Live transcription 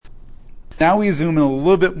Now we zoom in a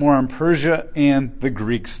little bit more on Persia and the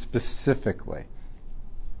Greeks specifically.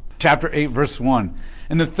 Chapter 8, verse 1.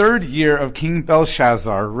 In the 3rd year of King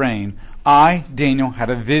Belshazzar's reign, I, Daniel, had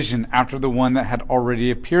a vision after the one that had already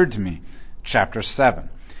appeared to me. Chapter 7.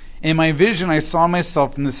 In my vision I saw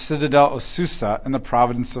myself in the citadel of Susa in the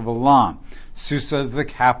province of Elam. Susa is the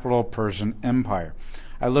capital of Persian Empire.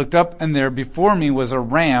 I looked up, and there before me was a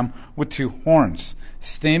ram with 2 horns,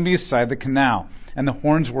 standing beside the canal, and the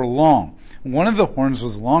horns were long. One of the horns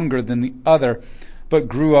was longer than the other, but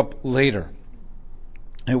grew up later.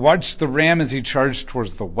 I watched the ram as he charged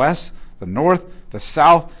towards the west, the north, the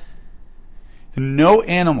south, and no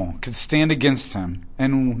animal could stand against him,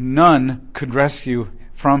 and none could rescue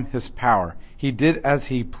from his power. He did as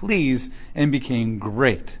he pleased and became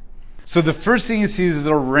great. So the first thing you see is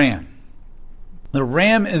a ram. The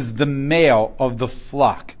ram is the male of the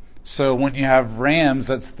flock. So when you have rams,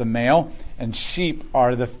 that's the male, and sheep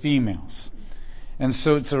are the females. And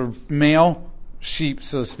so it's a male sheep,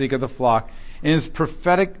 so to speak, of the flock. In his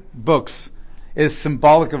prophetic books, it is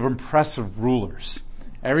symbolic of impressive rulers.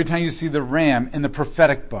 Every time you see the ram in the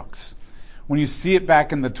prophetic books, when you see it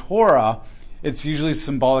back in the Torah, it's usually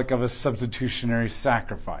symbolic of a substitutionary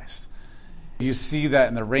sacrifice. You see that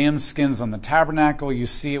in the ram skins on the tabernacle. You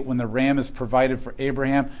see it when the ram is provided for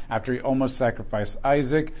Abraham after he almost sacrificed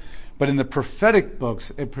Isaac. But in the prophetic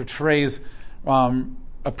books, it portrays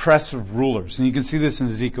oppressive rulers. And you can see this in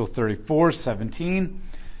Ezekiel 34:17,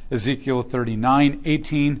 Ezekiel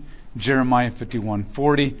 39:18, Jeremiah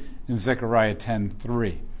 51:40, and Zechariah 10:3.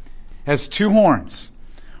 It has 2 horns,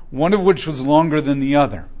 one of which was longer than the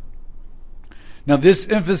other. Now this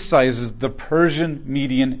emphasizes the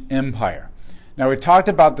Persian-Median Empire. Now we talked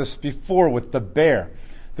about this before with the bear.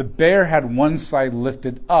 The bear had one side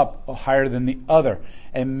lifted up higher than the other.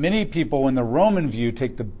 And many people in the Roman view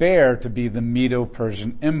take the bear to be the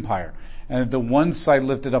Medo-Persian Empire. And the one side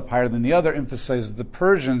lifted up higher than the other emphasizes the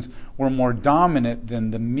Persians were more dominant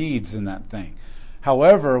than the Medes in that thing.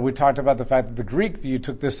 However, we talked about the fact that the Greek view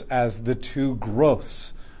took this as the 2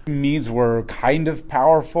 growths. Medes were kind of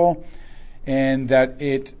powerful, and that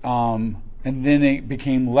and then it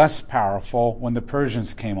became less powerful when the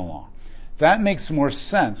Persians came along. That makes more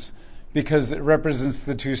sense because it represents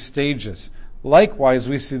the 2 stages. Likewise,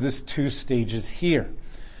 we see this 2 stages here.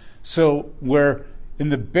 So where in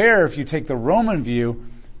the bear, if you take the Roman view,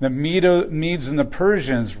 the Medes and the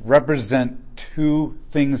Persians represent 2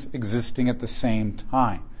 things existing at the same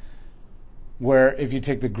time. Where if you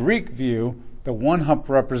take the Greek view, the one hump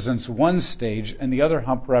represents one stage and the other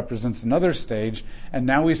hump represents another stage. And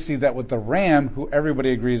now we see that with the ram, who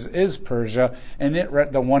everybody agrees is Persia, and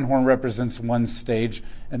the one horn represents one stage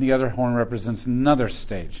and the other horn represents another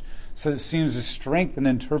stage. So it seems to strengthen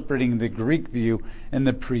interpreting the Greek view in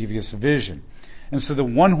the previous vision. And so the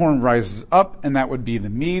one horn rises up, and that would be the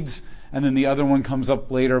Medes, and then the other one comes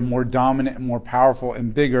up later, more dominant and more powerful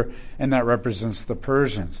and bigger, and that represents the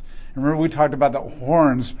Persians. Remember, we talked about that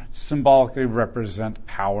horns symbolically represent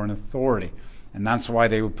power and authority. And that's why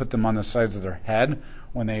they would put them on the sides of their head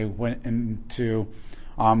when they went into,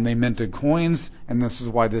 they minted coins, and this is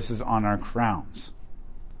why this is on our crowns.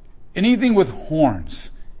 Anything with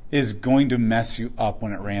horns is going to mess you up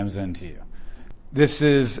when it rams into you. This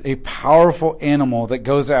is a powerful animal that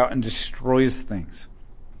goes out and destroys things.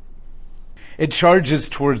 It charges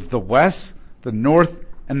towards the west, the north,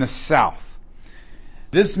 and the south.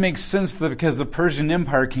 This makes sense because the Persian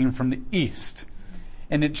Empire came from the east,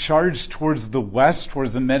 and it charged towards the west,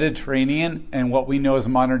 towards the Mediterranean and what we know as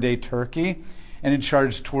modern-day Turkey, and it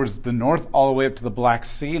charged towards the north all the way up to the Black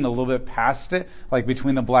Sea and a little bit past it, like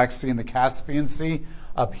between the Black Sea and the Caspian Sea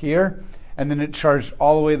up here, and then it charged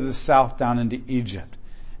all the way to the south down into Egypt.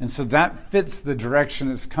 And so that fits the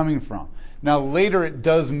direction it's coming from. Now later it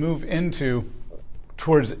does move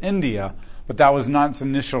towards India, but that was not its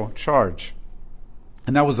initial charge.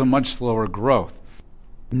 And that was a much slower growth.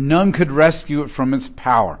 None could rescue it from its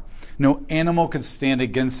power. No animal could stand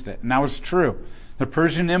against it. And that was true. The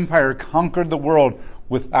Persian Empire conquered the world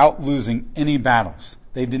without losing any battles.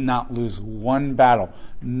 They did not lose one battle.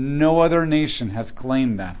 No other nation has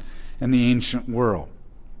claimed that in the ancient world,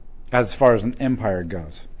 as far as an empire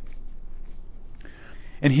goes.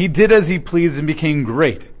 And he did as he pleased and became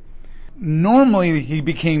great. Normally, he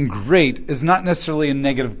became great is not necessarily a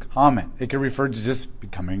negative comment. It can refer to just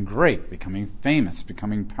becoming great, becoming famous,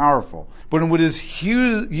 becoming powerful. But when it is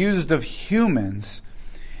used of humans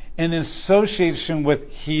in association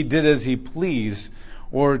with he did as he pleased,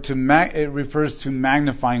 or it refers to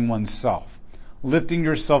magnifying oneself, lifting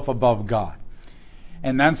yourself above God.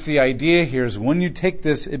 And that's the idea here, is when you take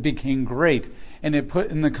this, it became great. and it put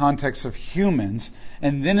in the context of humans,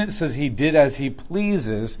 and then it says he did as he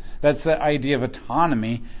pleases. That's the idea of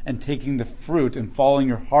autonomy and taking the fruit and following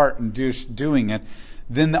your heart and doing it.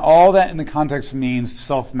 Then all that in the context means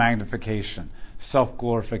self-magnification,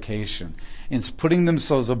 self-glorification. It's putting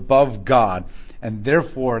themselves above God, and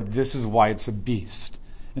therefore this is why it's a beast.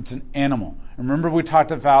 It's an animal. Remember we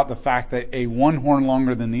talked about the fact that a one horn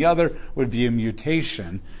longer than the other would be a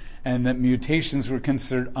mutation, and that mutations were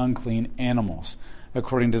considered unclean animals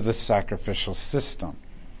according to the sacrificial system.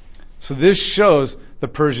 So this shows the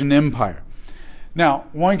Persian Empire. Now,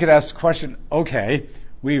 one could ask the question, okay,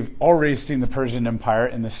 we've already seen the Persian Empire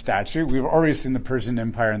in the statue. We've already seen the Persian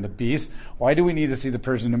Empire in the beast. Why do we need to see the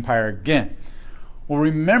Persian Empire again? Well,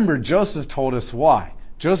 remember, Joseph told us why.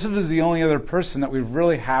 Joseph is the only other person that we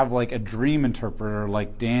really have like a dream interpreter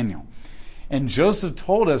like Daniel. And Joseph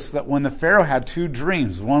told us that when the Pharaoh had two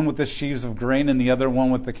dreams, one with the sheaves of grain and the other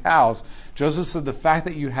one with the cows, Joseph said the fact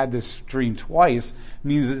that you had this dream twice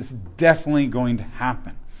means it's definitely going to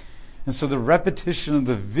happen. And so the repetition of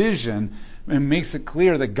the vision, it makes it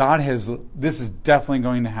clear that this is definitely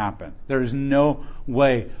going to happen. There is no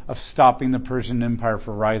way of stopping the Persian Empire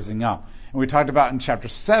from rising up. And we talked about in chapter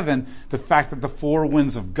 7, the fact that the four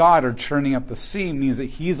winds of God are churning up the sea means that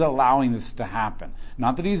he's allowing this to happen.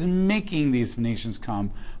 Not that he's making these nations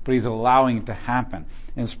come, but he's allowing it to happen.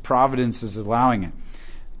 And his providence is allowing it.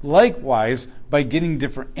 Likewise, by getting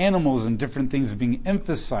different animals and different things being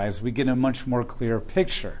emphasized, we get a much more clear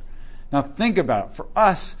picture. Now think about it. For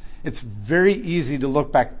us, it's very easy to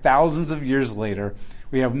look back thousands of years later.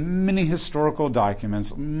 We have many historical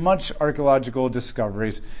documents, much archaeological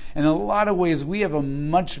discoveries, and in a lot of ways we have a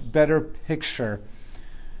much better picture.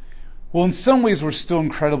 Well, in some ways we're still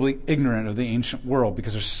incredibly ignorant of the ancient world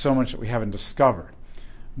because there's so much that we haven't discovered.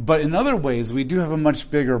 But in other ways we do have a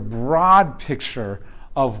much bigger, broad picture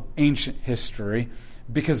of ancient history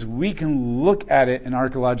because we can look at it in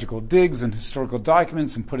archaeological digs and historical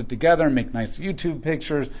documents and put it together and make nice YouTube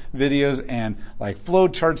pictures, videos, and like flow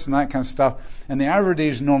charts and that kind of stuff. And the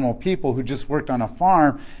average normal people who just worked on a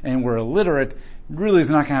farm and were illiterate really is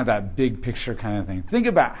not going to have that big picture kind of thing. Think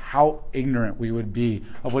about how ignorant we would be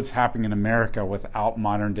of what's happening in America without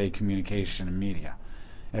modern day communication and media.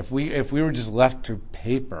 If we were just left to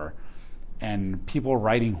paper and people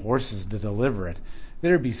riding horses to deliver it,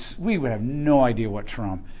 we would have no idea what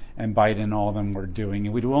Trump and Biden and all of them were doing,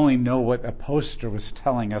 and we'd only know what a poster was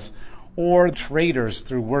telling us or traders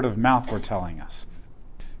through word of mouth were telling us.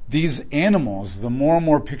 These animals, the more and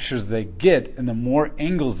more pictures they get and the more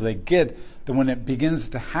angles they get, then when it begins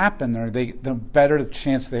to happen, the better the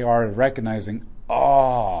chance they are of recognizing,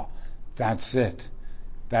 oh, that's it.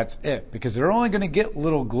 That's it. Because they're only going to get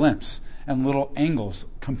little glimpses and little angles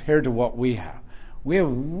compared to what we have. We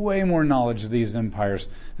have way more knowledge of these empires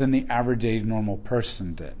than the average normal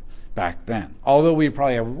person did back then. Although we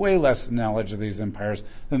probably have way less knowledge of these empires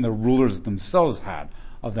than the rulers themselves had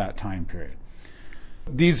of that time period.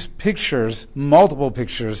 These pictures, multiple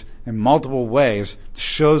pictures in multiple ways,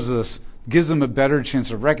 gives them a better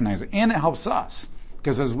chance of recognizing. And it helps us.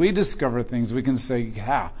 Because as we discover things, we can say,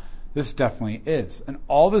 yeah, this definitely is. And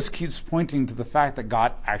all this keeps pointing to the fact that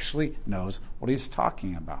God actually knows what he's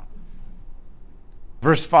talking about.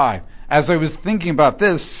 Verse 5, as I was thinking about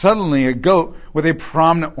this, suddenly a goat with a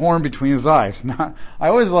prominent horn between his eyes. Now, I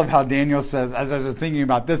always love how Daniel says, as I was thinking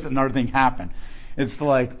about this, another thing happened. It's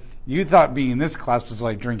like, you thought being in this class was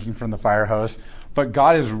like drinking from the fire hose, but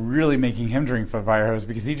God is really making him drink from the fire hose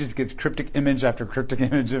because he just gets cryptic image after cryptic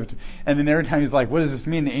image. And then every time he's like, what does this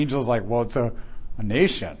mean? The angel's like, well, it's a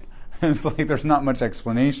nation. It's like there's not much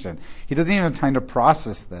explanation. He doesn't even have time to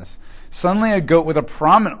process this. Suddenly a goat with a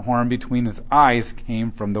prominent horn between his eyes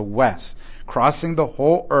came from the west, crossing the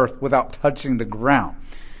whole earth without touching the ground.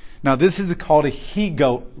 Now this is called a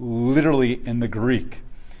he-goat, literally in the Greek.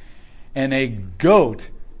 And a goat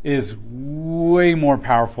is way more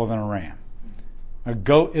powerful than a ram. A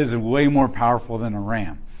goat is way more powerful than a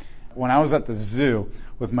ram. When I was at the zoo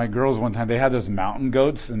with my girls one time, they had those mountain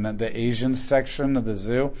goats in the Asian section of the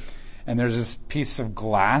zoo. And there's this piece of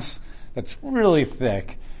glass that's really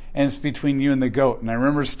thick, and it's between you and the goat. And I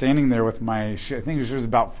remember standing there with I think she was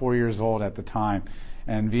about 4 years old at the time,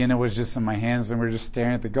 and Vienna was just in my hands, and we were just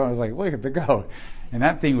staring at the goat. I was like, look at the goat. And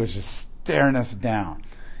that thing was just staring us down.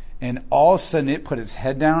 And all of a sudden, it put its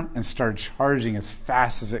head down and started charging as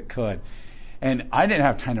fast as it could. And I didn't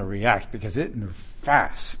have time to react because it moved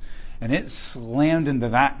fast. And it slammed into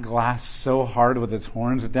that glass so hard with its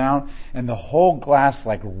horns down, and the whole glass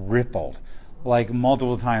like rippled like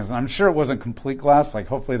multiple times. And I'm sure it wasn't complete glass, like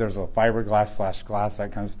hopefully there's a fiberglass / glass,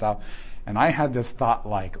 that kind of stuff. And I had this thought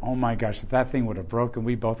like, oh my gosh, if that thing would have broken,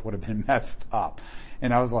 we both would have been messed up.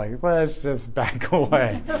 And I was like, let's just back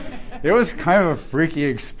away. It was kind of a freaky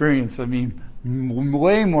experience. I mean,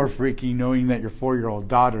 way more freaky knowing that your 4-year-old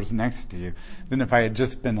daughter's next to you than if I had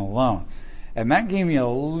just been alone. And that gave me a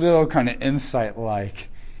little kind of insight like,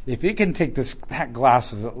 if it can take that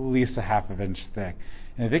glass is at least a half of an inch thick,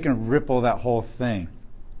 and if it can ripple that whole thing,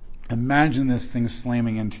 imagine this thing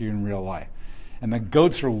slamming into you in real life. And the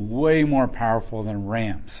goats are way more powerful than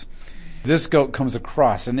rams. This goat comes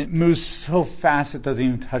across, and it moves so fast it doesn't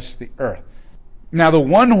even touch the earth. Now, the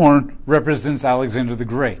one horn represents Alexander the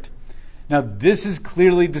Great. Now, this is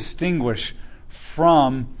clearly distinguished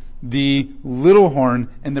from the little horn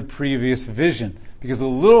in the previous vision, because the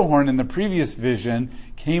little horn in the previous vision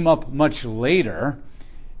came up much later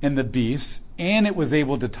in the beast, and it was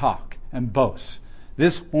able to talk and boast.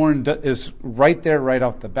 This horn is right there, right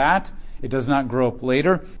off the bat. It does not grow up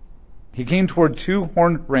later. He came toward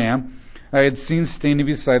 2-horned ram I had seen standing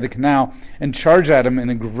beside the canal and charge at him in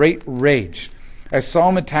a great rage. I saw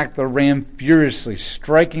him attack the ram furiously,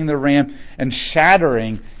 striking the ram and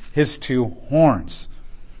shattering his 2 horns.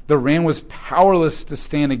 The ram was powerless to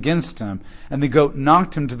stand against him, and the goat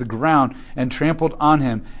knocked him to the ground and trampled on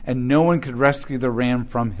him, and no one could rescue the ram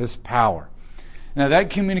from his power. Now that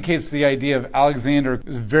communicates the idea of Alexander's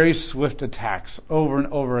very swift attacks over and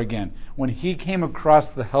over again. When he came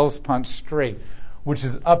across the Hellespont Strait, which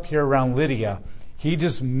is up here around Lydia, he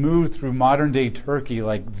just moved through modern-day Turkey,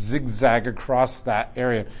 like zigzag across that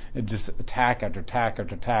area, and just attack after attack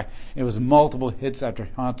after attack. It was multiple hits after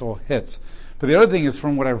multiple hits. But the other thing is,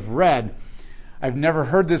 from what I've read, I've never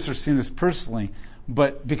heard this or seen this personally,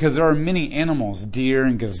 but because there are many animals, deer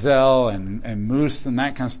and gazelle and moose and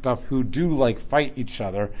that kind of stuff, who do like fight each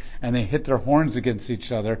other, and they hit their horns against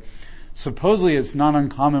each other, supposedly it's not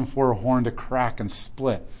uncommon for a horn to crack and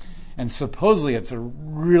split. And supposedly it's a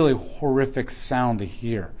really horrific sound to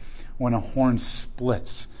hear when a horn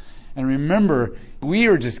splits. And remember, we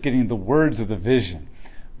are just getting the words of the vision.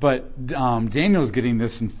 But Daniel's getting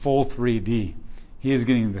this in full 3D. He is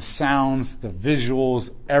getting the sounds, the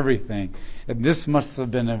visuals, everything. And this must have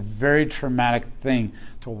been a very traumatic thing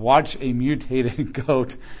to watch a mutated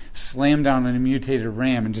goat slam down on a mutated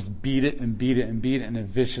ram and just beat it and beat it and beat it in a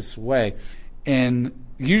vicious way. And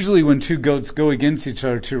usually when 2 goats go against each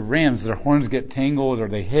other, 2 rams, their horns get tangled or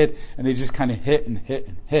they hit, and they just kind of hit and hit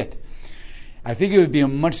and hit. I think it would be a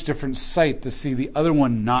much different sight to see the other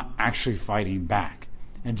one not actually fighting back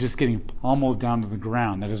and just getting pummeled down to the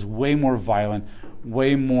ground. That is way more violent,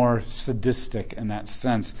 way more sadistic in that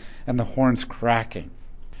sense, and the horns cracking.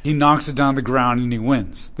 He knocks it down to the ground and he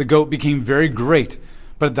wins. The goat became very great,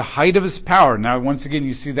 but at the height of his power, now once again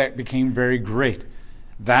you see that became very great.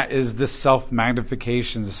 That is the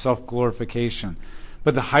self-magnification, the self-glorification.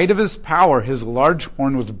 But the height of his power, his large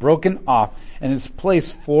horn was broken off, and in its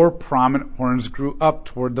place 4 prominent horns grew up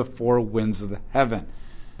toward the 4 winds of the heaven.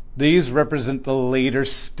 These represent the later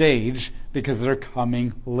stage because they're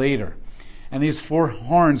coming later. And these 4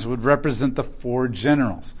 horns would represent the 4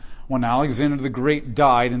 generals. When Alexander the Great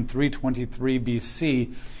died in 323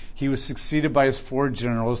 BC, he was succeeded by his 4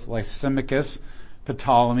 generals, Lysimachus,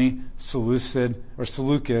 Ptolemy,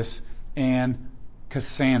 Seleucus, and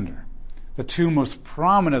Cassander. The 2 most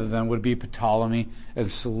prominent of them would be Ptolemy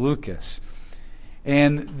and Seleucus.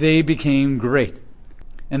 And they became great.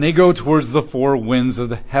 And they go towards the 4 winds of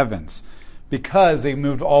the heavens because they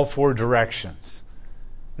moved all 4 directions.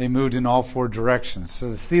 They moved in all 4 directions.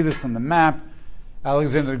 So to see this on the map,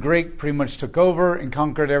 Alexander the Great pretty much took over and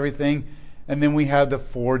conquered everything. And then we had the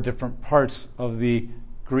 4 different parts of the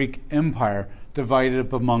Greek Empire divided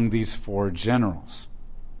up among these 4 generals.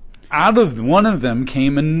 Out of one of them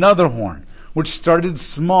came another horn, which started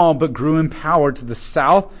small but grew in power to the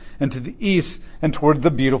south and to the east and toward the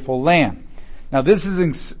beautiful land. Now this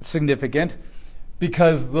is significant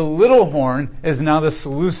because the little horn is now the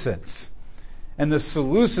Seleucids. And the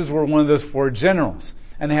Seleucids were one of those 4 generals.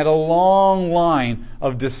 And they had a long line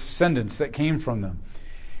of descendants that came from them.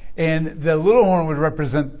 And the little horn would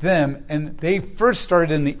represent them. And they first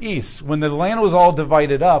started in the east. When the land was all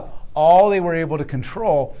divided up, all they were able to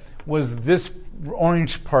control was this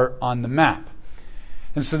orange part on the map.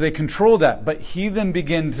 And so they controlled that. But the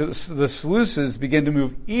Seleucids began to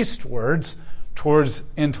move eastwards towards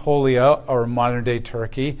Anatolia, or modern-day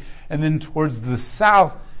Turkey, and then towards the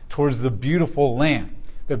south, towards the beautiful land.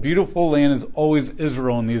 The beautiful land is always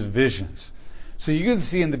Israel in these visions. So you can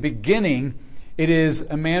see in the beginning, it is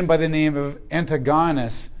a man by the name of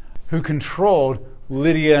Antigonus who controlled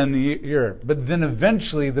Lydia and Europe. But then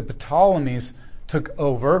eventually the Ptolemies took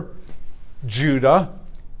over Judah,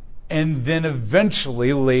 and then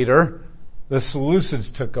eventually later the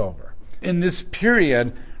Seleucids took over. In this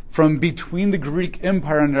period, from between the Greek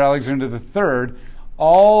Empire under Alexander III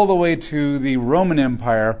all the way to the Roman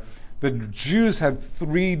Empire, the Jews had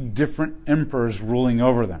 3 different emperors ruling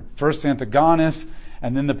over them. First Antigonus,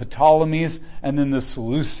 and then the Ptolemies, and then the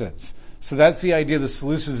Seleucids. So that's the idea of the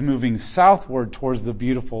Seleucids moving southward towards the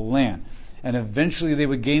beautiful land. And eventually they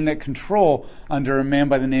would gain that control under a man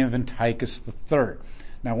by the name of Antiochus III.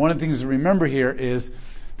 Now, one of the things to remember here is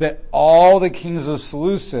that all the kings of the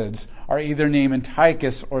Seleucids are either named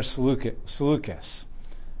Antiochus or Seleucus.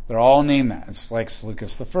 They're all named that. It's like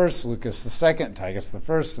Seleucus the First, Seleucus the Second, Antiochus the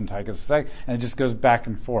First, Antiochus the Second, and it just goes back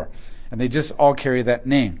and forth. And they just all carry that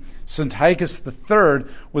name. So Antiochus the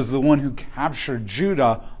Third was the one who captured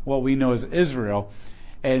Judah, what we know as Israel,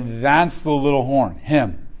 and that's the little horn,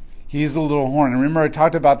 him. He's the little horn. And remember, I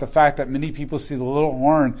talked about the fact that many people see the little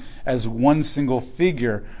horn as one single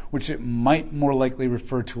figure, which it might more likely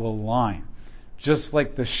refer to a line. Just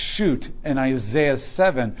like the shoot in Isaiah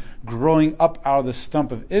 7 growing up out of the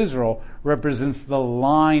stump of Israel represents the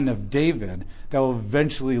line of David that will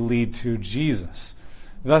eventually lead to Jesus.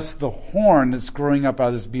 Thus, the horn that's growing up out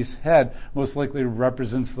of this beast's head most likely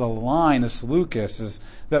represents the line of Seleucus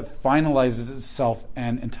that finalizes itself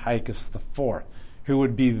in Antiochus IV, who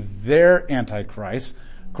would be their Antichrist.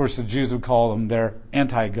 Of course, the Jews would call them their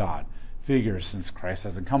anti-God figures since Christ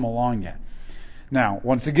hasn't come along yet. Now,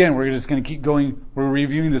 once again, we're just going to keep going. We're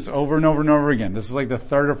reviewing this over and over and over again. This is like the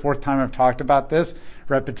 3rd or 4th time I've talked about this.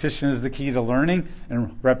 Repetition is the key to learning,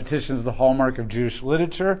 and repetition is the hallmark of Jewish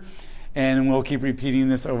literature. And we'll keep repeating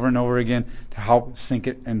this over and over again to help sink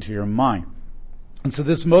it into your mind. And so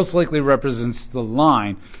this most likely represents the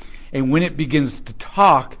line. And when it begins to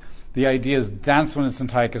talk, the idea is that's when it's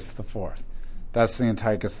Antiochus IV. That's the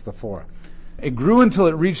Antiochus IV. It grew until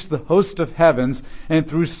it reached the host of heavens and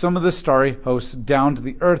threw some of the starry hosts down to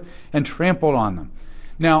the earth and trampled on them.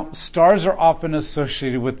 Now, stars are often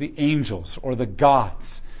associated with the angels or the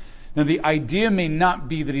gods. Now, the idea may not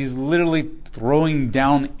be that he's literally throwing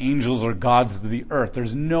down angels or gods to the earth.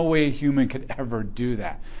 There's no way a human could ever do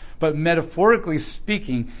that. But metaphorically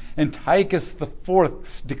speaking, Antiochus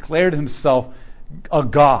IV declared himself a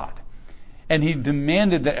god. And he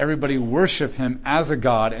demanded that everybody worship him as a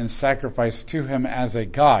god and sacrifice to him as a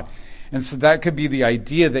god. And so that could be the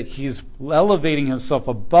idea that he's elevating himself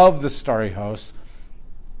above the starry hosts.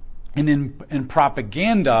 And in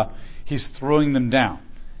propaganda, he's throwing them down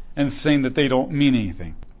and saying that they don't mean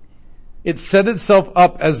anything. It set itself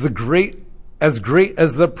up as great as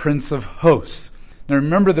the Prince of Hosts. Now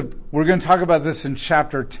remember that we're going to talk about this in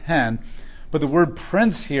chapter 10, but the word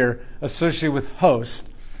prince here associated with host.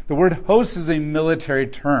 The word host is a military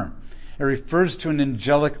term. It refers to an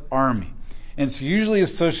angelic army. And it's usually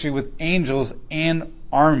associated with angels and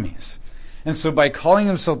armies. And so by calling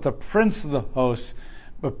himself the prince of the hosts,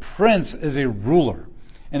 a prince is a ruler.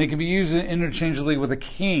 And it can be used interchangeably with a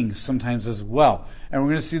king sometimes as well. And we're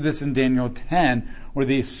going to see this in Daniel 10, where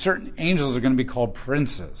these certain angels are going to be called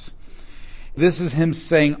princes. This is him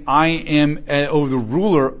saying, I am the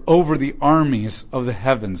ruler over the armies of the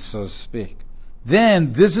heavens, so to speak.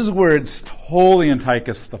 Then, this is where it's totally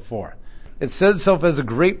Antiochus IV. It set itself as a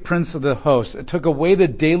great prince of the host. It took away the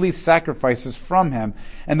daily sacrifices from him,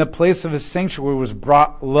 and the place of his sanctuary was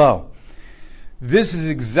brought low. This is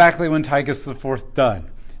exactly what Antiochus IV done.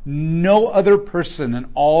 No other person in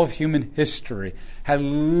all of human history had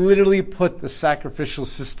literally put the sacrificial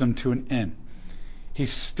system to an end. He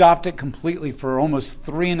stopped it completely for almost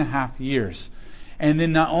 3.5 years. And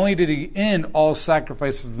then not only did he end all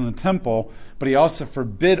sacrifices in the temple, but he also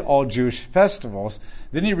forbid all Jewish festivals.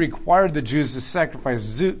 Then he required the Jews to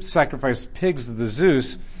sacrifice pigs to the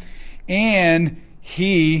Zeus, and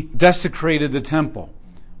he desecrated the temple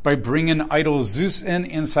by bringing idol Zeus in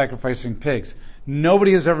and sacrificing pigs.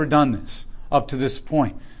 Nobody has ever done this up to this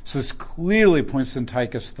point. So this clearly points to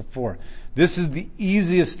Antiochus IV. This is the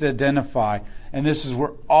easiest to identify, and this is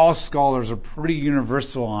where all scholars are pretty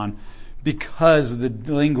universal on, because the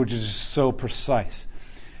language is just so precise.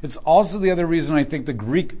 It's also the other reason I think the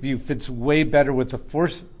Greek view fits way better with the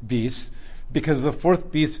fourth beast, because the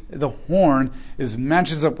fourth beast, the horn,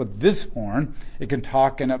 matches up with this horn. It can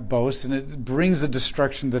talk and it boasts, and it brings the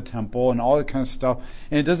destruction of the temple and all that kind of stuff.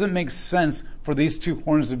 And it doesn't make sense for these two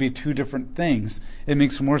horns to be two different things. It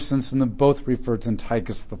makes more sense when they both refer to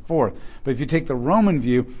Antiochus IV. But if you take the Roman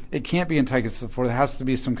view, it can't be Antiochus IV. It has to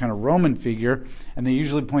be some kind of Roman figure, and they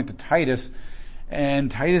usually point to Titus.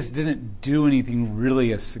 And Titus didn't do anything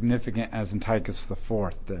really as significant as Antiochus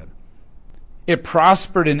IV did. It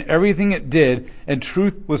prospered in everything it did, and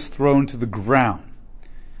truth was thrown to the ground.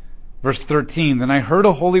 Verse 13, Then I heard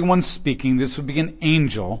a Holy One speaking, this would be an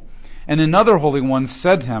angel, And another holy one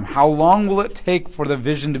said to him, "How long will it take for the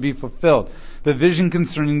vision to be fulfilled? The vision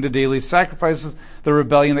concerning the daily sacrifices, the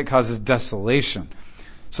rebellion that causes desolation."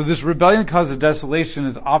 So this rebellion that causes desolation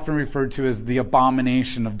is often referred to as the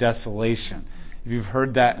abomination of desolation. If you've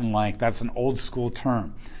heard that that's an old school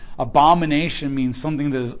term. Abomination means something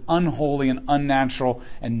that is unholy and unnatural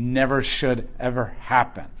and never should ever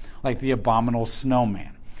happen. Like the abominable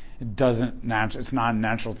snowman. It's not a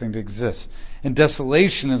natural thing to exist. And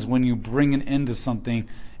desolation is when you bring an end to something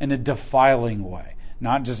in a defiling way.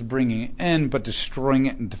 Not just bringing it in, but destroying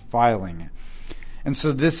it and defiling it. And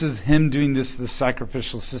so this is him doing this to the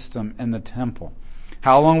sacrificial system in the temple.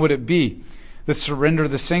 How long would it be? The surrender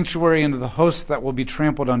of the sanctuary and of the host that will be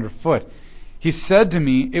trampled underfoot. He said to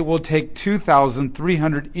me, "It will take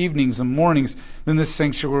 2,300 evenings and mornings, then the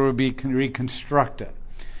sanctuary will be reconstructed."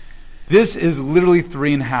 This is literally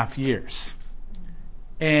 3.5 years.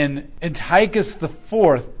 And Antiochus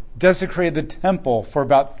IV desecrated the temple for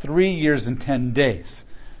about 3 years and 10 days.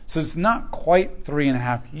 So it's not quite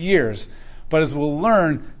 3.5 years, but as we'll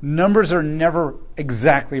learn, numbers are never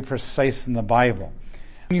exactly precise in the Bible.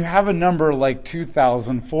 When you have a number like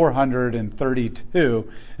 2,432,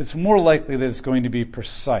 it's more likely that it's going to be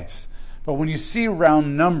precise. But when you see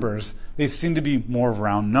round numbers, they seem to be more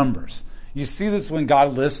round numbers. You see this when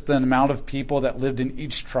God lists the amount of people that lived in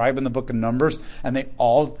each tribe in the book of Numbers, and they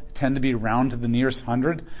all tend to be round to the nearest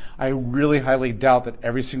 100. I really highly doubt that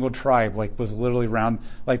every single tribe was literally round,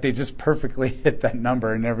 they just perfectly hit that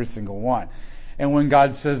number in every single one. And when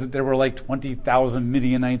God says that there were 20,000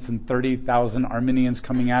 Midianites and 30,000 Armenians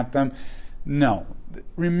coming at them, no.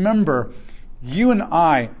 Remember, you and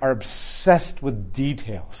I are obsessed with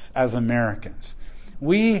details as Americans.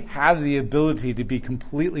 We have the ability to be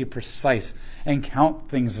completely precise and count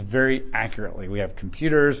things very accurately. We have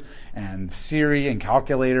computers and Siri and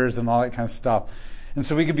calculators and all that kind of stuff. And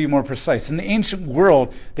so we can be more precise. In the ancient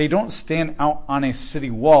world, they don't stand out on a city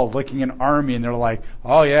wall looking at an army and they're like,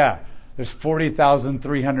 "Oh yeah, there's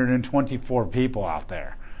 40,324 people out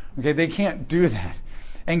there." Okay, they can't do that.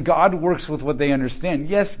 And God works with what they understand.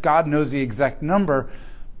 Yes, God knows the exact number,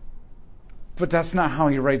 but that's not how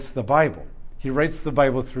he writes the Bible. He writes the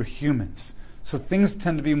Bible through humans. So things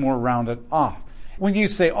tend to be more rounded off. When you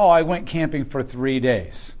say, "Oh, I went camping for 3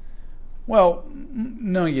 days." Well,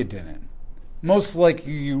 no, you didn't. Most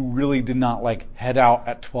likely you really did not head out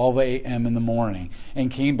at 12 a.m. in the morning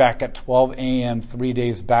and came back at 12 a.m. 3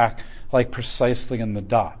 days back precisely in the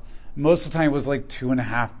dot. Most of the time it was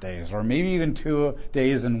 2.5 days or maybe even 2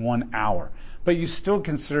 days and 1 hour. But you still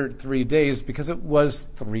consider it 3 days because it was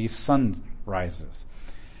 3 sunrises.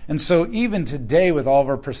 And so even today, with all of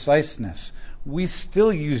our preciseness, we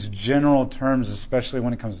still use general terms, especially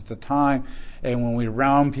when it comes to time. And when we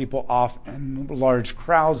round people off in large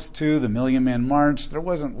crowds too, the Million Man March, there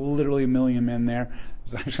wasn't literally a million men there. It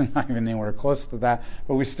was actually not even anywhere close to that,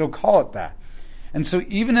 but we still call it that. And so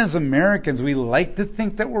even as Americans, we like to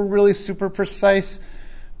think that we're really super precise,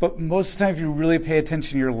 but most of the time, if you really pay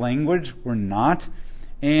attention to your language, we're not.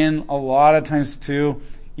 And a lot of times too,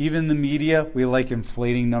 even the media, we like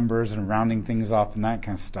inflating numbers and rounding things off and that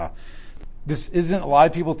kind of stuff. This isn't, a lot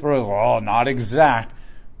of people throw, "Oh, not exact."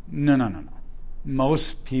 No.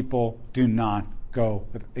 Most people do not go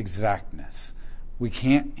with exactness. We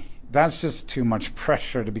can't, that's just too much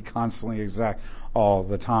pressure to be constantly exact all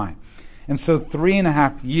the time. And so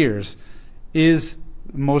 3.5 years is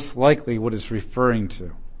most likely what it's referring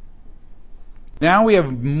to. Now we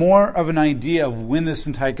have more of an idea of when this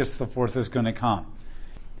Antiochus IV is going to come.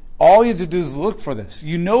 All you have to do is look for this.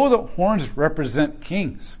 You know that horns represent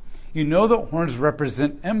kings. You know that horns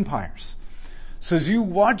represent empires. So as you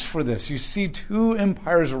watch for this, you see 2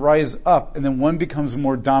 empires rise up and then one becomes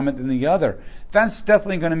more dominant than the other. That's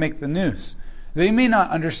definitely going to make the news. They may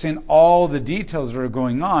not understand all the details that are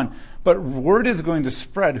going on, but word is going to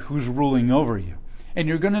spread who's ruling over you. And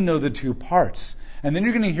you're going to know the 2 parts. And then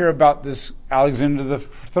you're going to hear about this Alexander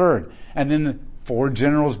III. And then the 4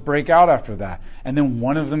 generals break out after that. And then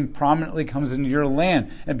one of them prominently comes into your land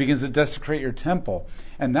and begins to desecrate your temple.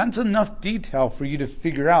 And that's enough detail for you to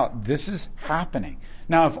figure out this is happening.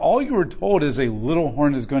 Now, if all you were told is a little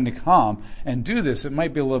horn is going to come and do this, it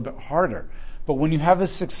might be a little bit harder. But when you have a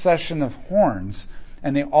succession of horns,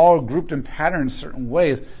 and they all are grouped in patterns certain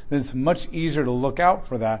ways, then it's much easier to look out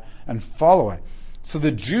for that and follow it. So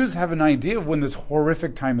the Jews have an idea of when this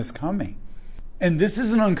horrific time is coming. And this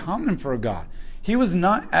isn't uncommon for God. He was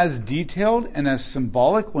not as detailed and as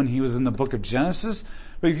symbolic when he was in the book of Genesis.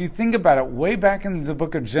 But if you think about it, way back in the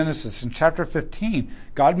book of Genesis, in chapter 15,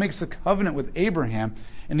 God makes a covenant with Abraham,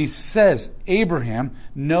 and he says, "Abraham,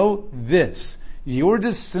 know this. Your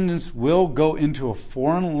descendants will go into a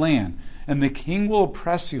foreign land, and the king will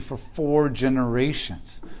oppress you for 4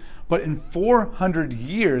 generations. But in 400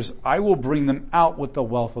 years, I will bring them out with the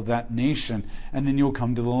wealth of that nation, and then you'll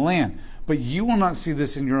come to the land. But you will not see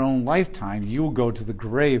this in your own lifetime. You will go to the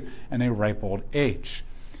grave in a ripe old age.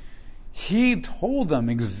 He told them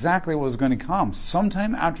exactly what was going to come.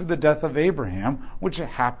 Sometime after the death of Abraham, which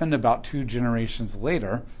happened about 2 generations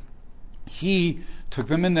later, he took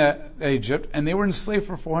them into Egypt, and they were enslaved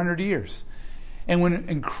for 400 years. And when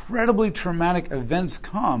incredibly traumatic events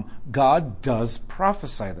come, God does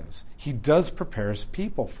prophesy those. He does prepare his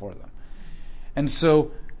people for them. And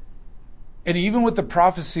so, and even with the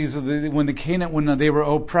prophecies of when they were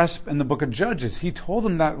oppressed in the book of Judges, he told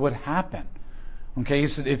them that would happen. Okay, he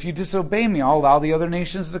said, if you disobey me, I'll allow the other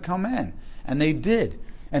nations to come in. And they did.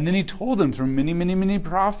 And then he told them through many, many, many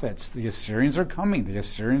prophets, the Assyrians are coming, the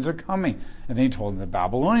Assyrians are coming. And then he told them the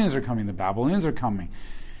Babylonians are coming, the Babylonians are coming.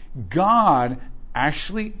 God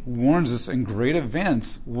actually warns us in great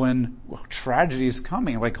events when tragedy is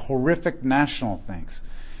coming, like horrific national things.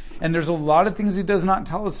 And there's a lot of things he does not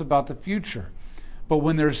tell us about the future. But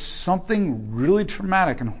when there's something really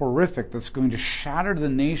traumatic and horrific that's going to shatter the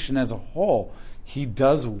nation as a whole, he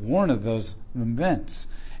does warn of those events.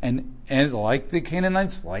 And like the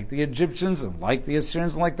Canaanites, like the Egyptians, and like the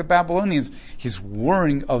Assyrians, and like the Babylonians, he's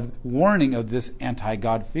warning of this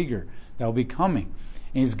anti-God figure that will be coming.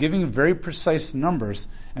 And he's giving very precise numbers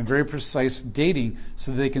and very precise dating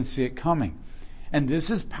so that they can see it coming. And this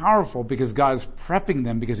is powerful because God is prepping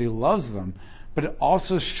them because he loves them, but it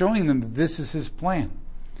also showing them that this is his plan.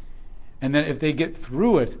 And that if they get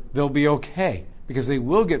through it, they'll be okay, because they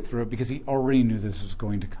will get through it because he already knew this was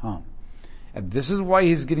going to come. And this is why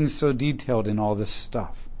he's getting so detailed in all this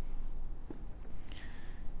stuff.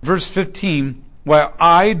 Verse 15, while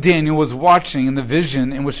I, Daniel, was watching in the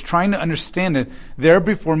vision and was trying to understand it, there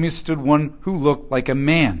before me stood one who looked like a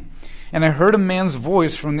man. And I heard a man's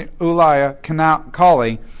voice from the Ulai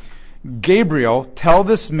calling, Gabriel, tell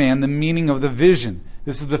this man the meaning of the vision.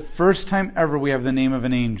 This is the first time ever we have the name of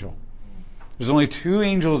an angel. There's only 2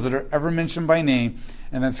 angels that are ever mentioned by name,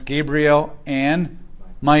 and that's Gabriel and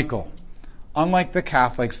Michael. Unlike the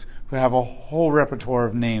Catholics, who have a whole repertoire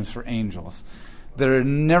of names for angels that are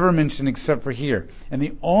never mentioned except for here. And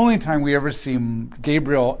the only time we ever see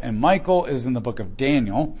Gabriel and Michael is in the book of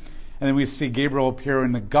Daniel. And then we see Gabriel appear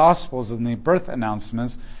in the Gospels in the birth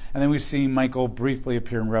announcements. And then we see Michael briefly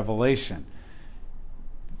appear in Revelation.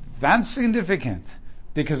 That's significant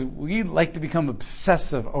because we like to become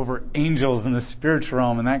obsessive over angels in the spiritual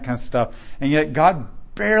realm and that kind of stuff. And yet God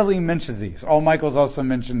barely mentions these. Michael's also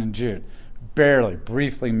mentioned in Jude. Barely,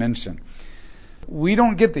 briefly mentioned. We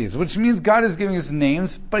don't get these, which means God is giving us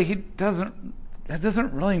names, but it doesn't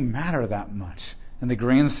really matter that much in the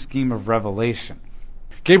grand scheme of Revelation.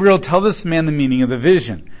 Gabriel, tell this man the meaning of the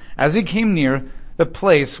vision. As he came near the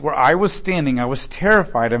place where I was standing, I was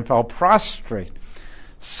terrified and fell prostrate.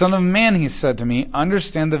 Son of man, he said to me,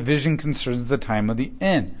 understand the vision concerns the time of the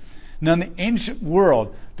end. Now in the ancient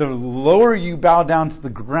world, the lower you bow down to the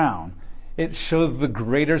ground, it shows the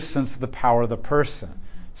greater sense of the power of the person.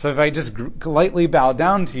 So if I just lightly bow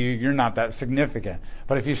down to you, you're not that significant.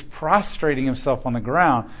 But if he's prostrating himself on the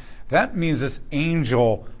ground, that means this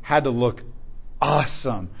angel had to look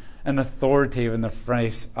awesome and authoritative in the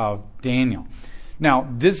face of Daniel. Now,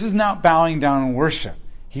 this is not bowing down in worship.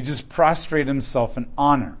 He just prostrated himself in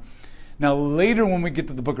honor. Now, later when we get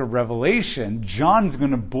to the book of Revelation, John's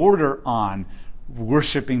going to border on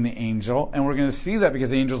worshiping the angel, and we're going to see that because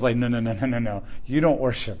the angel's like, no, you don't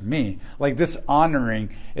worship me. Like, this honoring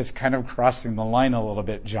is kind of crossing the line a little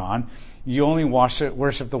bit, John. You only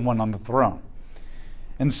worship the one on the throne.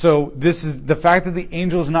 And so this is the fact that the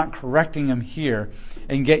angel is not correcting him here,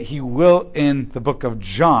 and yet he will in the book of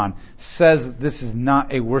John, says that this is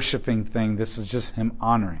not a worshiping thing. This is just him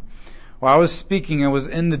honoring. While I was speaking, I was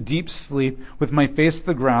in the deep sleep with my face to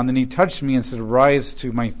the ground, and he touched me and said, raise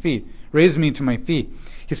me to my feet.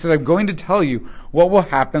 He said, I'm going to tell you what will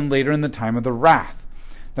happen later in the time of the wrath.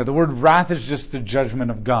 Now, the word wrath is just the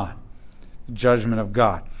judgment of God. The judgment of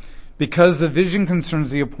God. Because the vision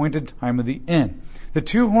concerns the appointed time of the end. The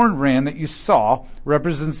 2-horned ram that you saw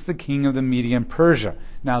represents the king of the Media and Persia.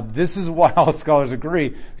 Now, this is why all scholars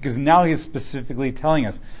agree, because now he is specifically telling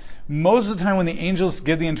us. Most of the time when the angels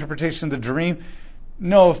give the interpretation of the dream,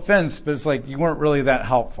 no offense, but it's like you weren't really that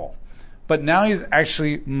helpful. But now he's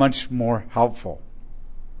actually much more helpful.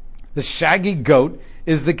 The shaggy goat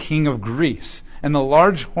is the king of Greece, and the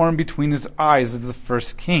large horn between his eyes is the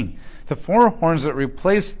first king. The 4 horns that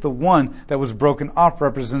replace the one that was broken off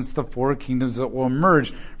represents the 4 kingdoms that will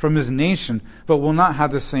emerge from his nation, but will not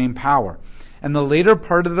have the same power. and the later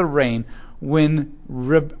part of the reign, when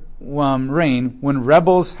rebels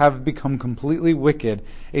have become completely wicked,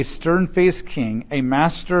 a stern-faced king, a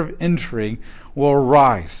master of intrigue, will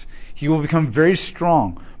arise. He will become very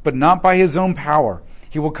strong, but not by his own power.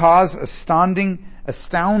 He will cause astounding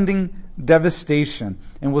devastation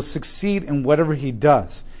and will succeed in whatever he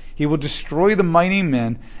does. He will destroy the mighty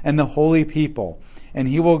men and the holy people, and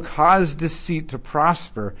he will cause deceit to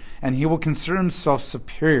prosper, and he will consider himself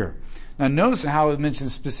superior. Now notice how it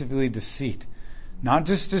mentions specifically deceit. Not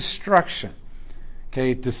just destruction.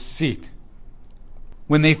 Okay, deceit.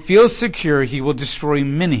 When they feel secure, he will destroy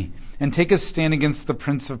many and take a stand against the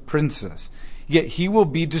Prince of Princes. Yet he will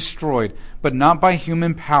be destroyed, but not by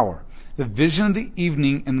human power. The vision of the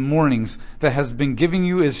evening and mornings that has been given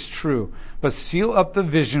you is true, but seal up the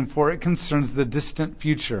vision, for it concerns the distant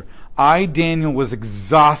future. I, Daniel, was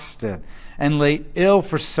exhausted and lay ill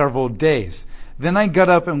for several days. Then I got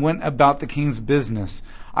up and went about the king's business.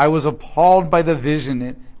 I was appalled by the vision.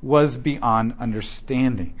 It was beyond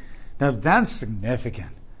understanding. Now that's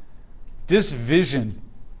significant. This vision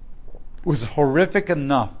was horrific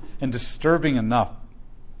enough and disturbing enough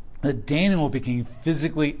that Daniel became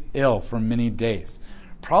physically ill for many days.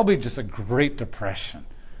 Probably just a great depression,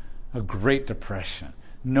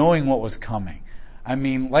 knowing what was coming. I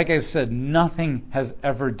mean, like I said, nothing has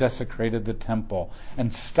ever desecrated the temple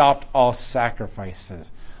and stopped all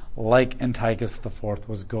sacrifices like Antiochus IV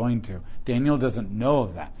was going to. Daniel doesn't know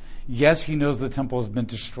of that. Yes, he knows the temple has been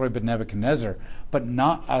destroyed by Nebuchadnezzar, but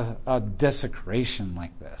not a desecration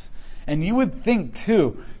like this. And you would think,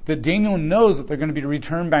 too, that Daniel knows that they're going to be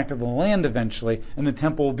returned back to the land eventually, and the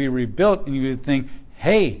temple will be rebuilt, and you would think,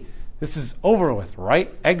 hey, this is over with,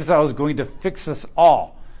 right? Exile is going to fix us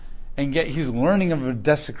all. And yet he's learning of a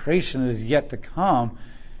desecration that is yet to come.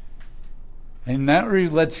 And that really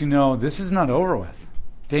lets you know this is not over with.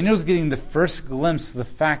 Daniel's getting the first glimpse of the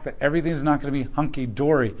fact that everything's not going to be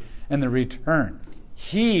hunky-dory in the return.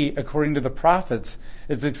 He, according to the prophets,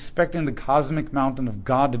 is expecting the cosmic mountain of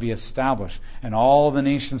God to be established and all the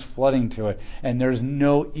nations flooding to it. And there's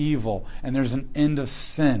no evil. And there's an end of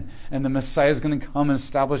sin. And the Messiah is going to come and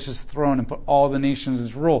establish his throne and put all the nations in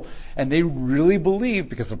his rule. And they really believe,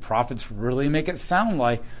 because the prophets really make it sound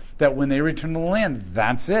like, that when they return to the land,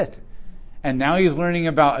 that's it. And now he's learning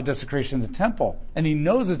about a desecration of the temple. And he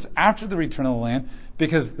knows it's after the return of the land,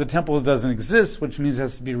 because the temple doesn't exist, which means it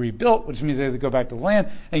has to be rebuilt, which means they have to go back to the land,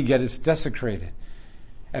 and yet it's desecrated.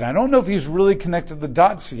 And I don't know if he's really connected the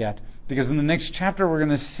dots yet, because in the next chapter we're going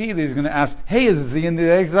to see that he's going to ask, hey, is this the end of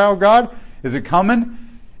the exile, God? Is it coming?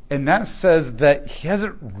 And that says that he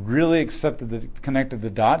hasn't really connected the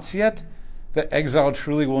dots yet, that exile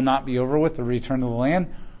truly will not be over with the return to the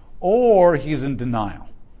land, or he's in denial.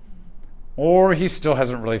 Or he still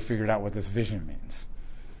hasn't really figured out what this vision means.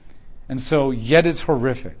 And so, yet it's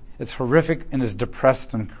horrific. It's horrific and is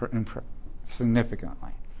depressed significantly.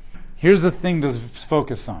 Here's the thing to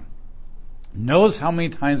focus on. Notice how many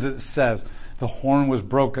times it says the horn was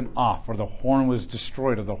broken off, or the horn was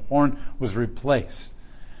destroyed, or the horn was replaced.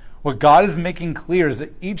 What God is making clear is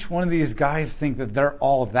that each one of these guys think that they're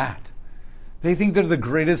all that. They think they're the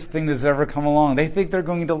greatest thing that's ever come along. They think they're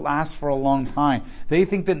going to last for a long time. They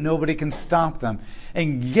think that nobody can stop them.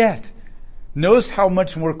 And yet, notice how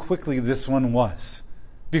much more quickly this one was.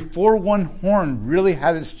 Before one horn really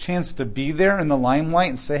had its chance to be there in the limelight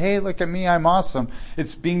and say, hey, look at me, I'm awesome,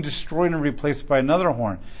 it's being destroyed and replaced by another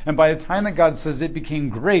horn. And by the time that God says it became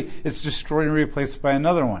great, it's destroyed and replaced by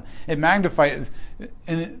another one. It magnified.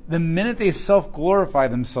 And the minute they self-glorify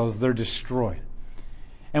themselves, they're destroyed.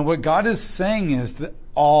 And what God is saying is that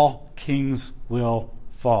all kings will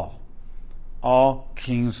fall. All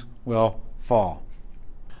kings will fall.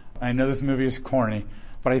 I know this movie is corny,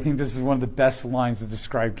 but I think this is one of the best lines to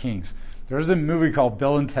describe kings. There was a movie called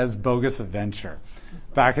Bill and Ted's Bogus Adventure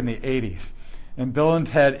back in the 80s. And Bill and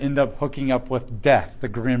Ted end up hooking up with Death, the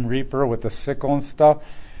Grim Reaper with the sickle and stuff.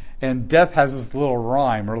 And Death has this little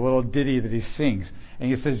rhyme or little ditty that he sings. And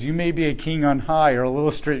he says, you may be a king on high or a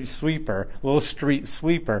little street sweeper,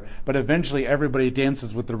 but eventually everybody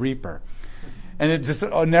dances with the Reaper. And it just,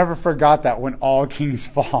 I never forgot that, when all kings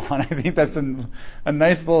fall. And I think that's a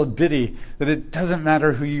nice little ditty, that it doesn't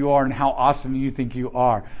matter who you are and how awesome you think you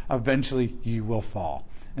are. Eventually you will fall.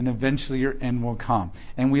 And eventually your end will come.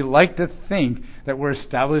 And we like to think that we're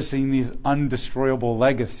establishing these undestroyable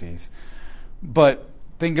legacies. But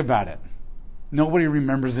think about it. Nobody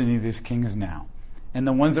remembers any of these kings now. And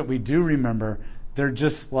the ones that we do remember, they're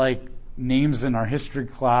just like names in our history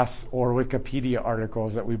class or Wikipedia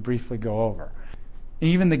articles that we briefly go over. And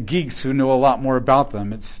even the geeks who know a lot more about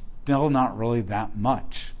them, it's still not really that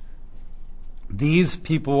much. these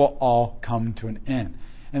people will all come to an end.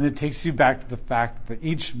 And it takes you back to the fact that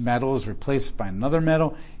each metal is replaced by another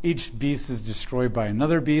metal, each beast is destroyed by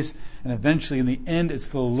another beast, and eventually in the end it's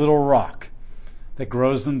the little rock that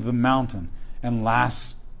grows into the mountain and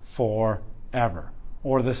lasts forever.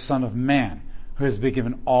 Or the Son of Man, who has been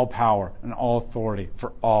given all power and all authority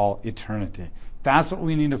for all eternity. That's what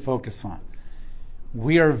we need to focus on.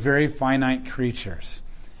 We are very finite creatures.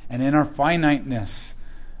 And in our finiteness,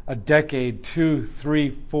 a decade, 2, 3,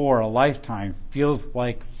 4, a lifetime feels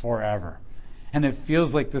like forever. And it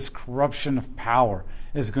feels like this corruption of power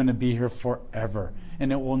is going to be here forever.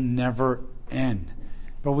 And it will never end.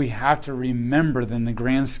 But we have to remember that in the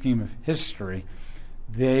grand scheme of history,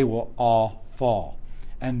 they will all fall.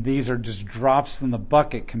 And these are just drops in the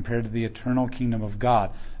bucket compared to the eternal kingdom of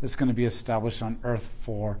God that's going to be established on earth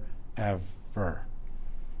forever.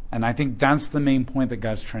 And I think that's the main point that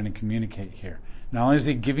God's trying to communicate here. Not only is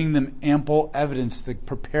he giving them ample evidence to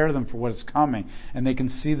prepare them for what is coming, and they can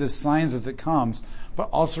see the signs as it comes, but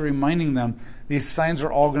also reminding them these signs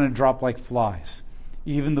are all going to drop like flies.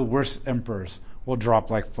 Even the worst emperors will drop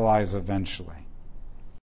like flies eventually.